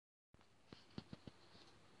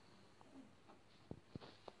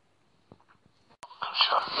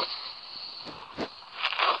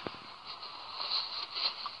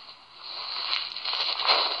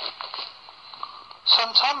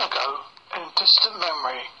ago, in distant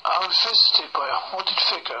memory, I was visited by a haunted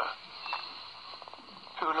figure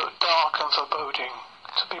who looked dark and foreboding,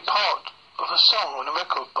 to be part of a song on a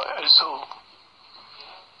record by Azul.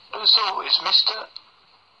 Azul is Mr.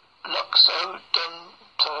 Luxo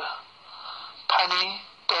Dunta Pani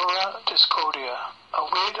Dora Discordia, a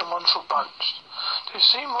weird and wonderful bunch. To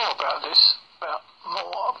see more about this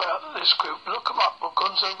group, look them up on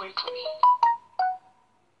Gonzo Weekly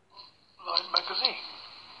Line magazine.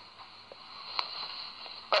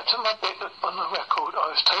 Back to my bit on the record, I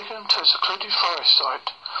was taken to a secluded forest site,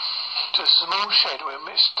 to a small shed where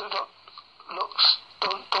Mr. Lux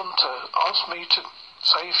Donta asked me to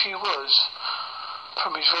say a few words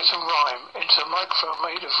from his written rhyme into a microphone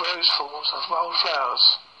made of rose thorns and wild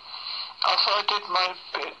flowers. After I did my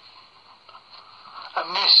bit, a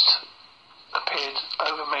mist appeared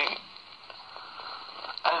over me,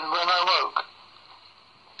 and when I woke,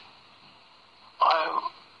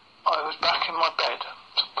 I was back in my bed.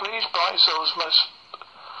 So please buy those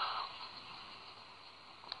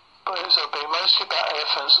will be mostly about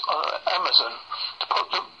elephants on Amazon, to put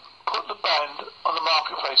the band on the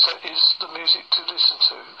marketplace. That is the music to listen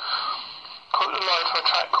to. Put the live for a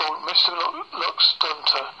track called Mr. Lux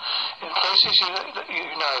Dunter in places that you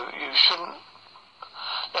know you shouldn't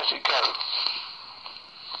let it go.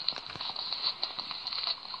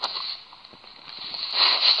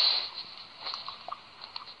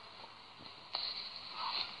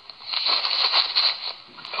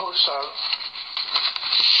 Also,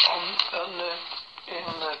 in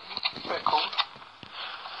the record,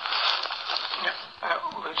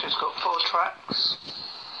 which has got 4 tracks,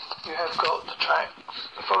 you have got the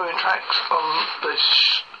following tracks from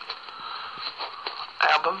this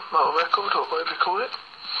album, or record, or whatever you call it.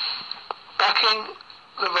 Backing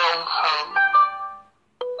the Wrong Home.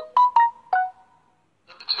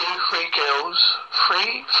 Number 2, Free Girls.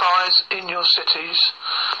 3, Fires in Your Cities.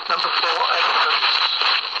 Number 4, Elephants.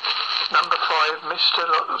 Number 5, Mr.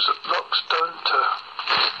 Lux Donta.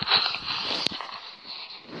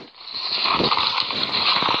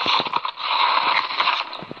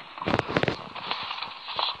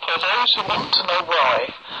 For those who want to know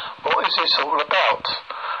why, what is this all about?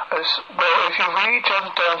 If you read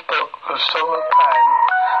John Donne's book of Song of Pan,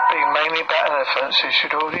 being mainly about elephants, you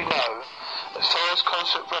should already know, as far as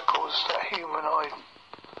concert records that humanoid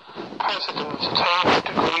precedents attain a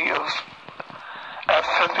degree of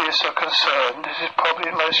amphibious are concerned, this is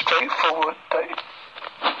probably the most straightforward that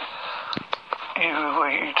you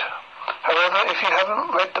read. However, if you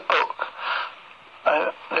haven't read the book,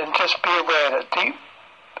 then just be aware that deep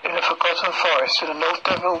in a forgotten forest in the North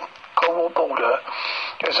Devon-Cornwall border,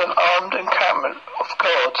 there is an armed encampment of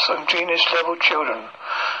gods and genius-level children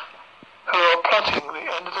who are plotting the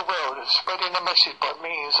end of the world and spreading a message by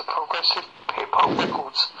means of progressive hip-hop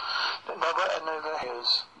records that never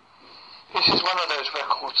hears. This is one of those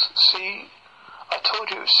records. See, I told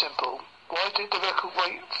you it was simple. Why did the record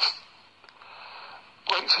wait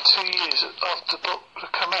for 2 years after the book to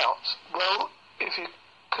come out? Well, if it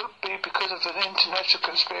could be because of an international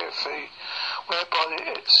conspiracy whereby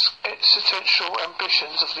the existential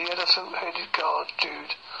ambitions of the elephant-headed guard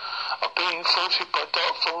Jude are being thwarted by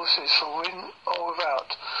dark forces for win or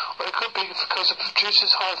without. Or it could be because the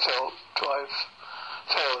producer's high drive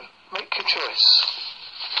failed. Make your choice.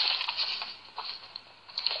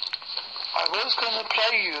 I was going to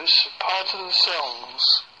play you as part of the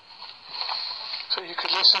songs so you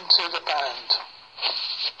could listen to the band.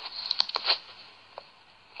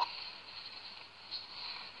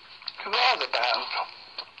 Who are the band?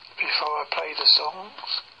 Before I play the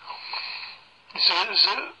songs.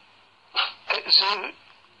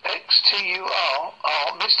 XTUR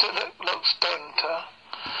are Mr. Lux Donta,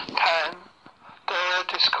 Pan, Dora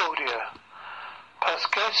Discordia,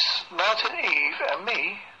 Pasquez, Martin Eve, and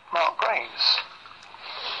me, Mark Grains.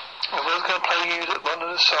 I was going to play you one of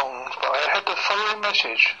the songs, but I had the following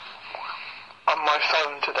message on my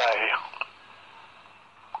phone today.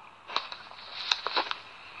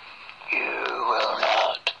 You will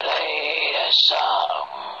not play the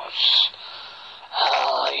songs,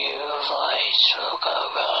 or your voice will go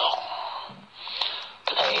wrong.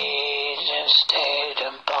 Play instead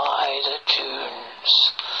and buy the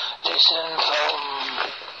tunes. Listen from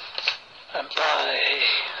and buy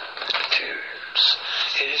the tunes.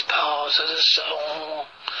 It is part of the song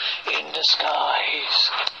in the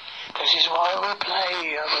skies. This is why we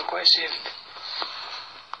play a progressive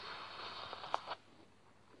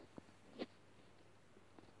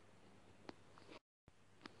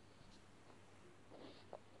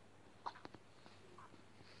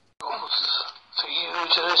for you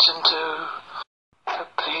to listen to. So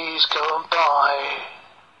please go and buy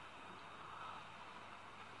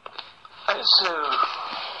Elephant Zoo.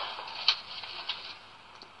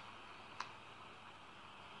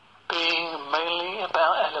 Being mainly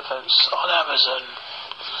about elephants on Amazon.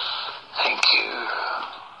 Thank you.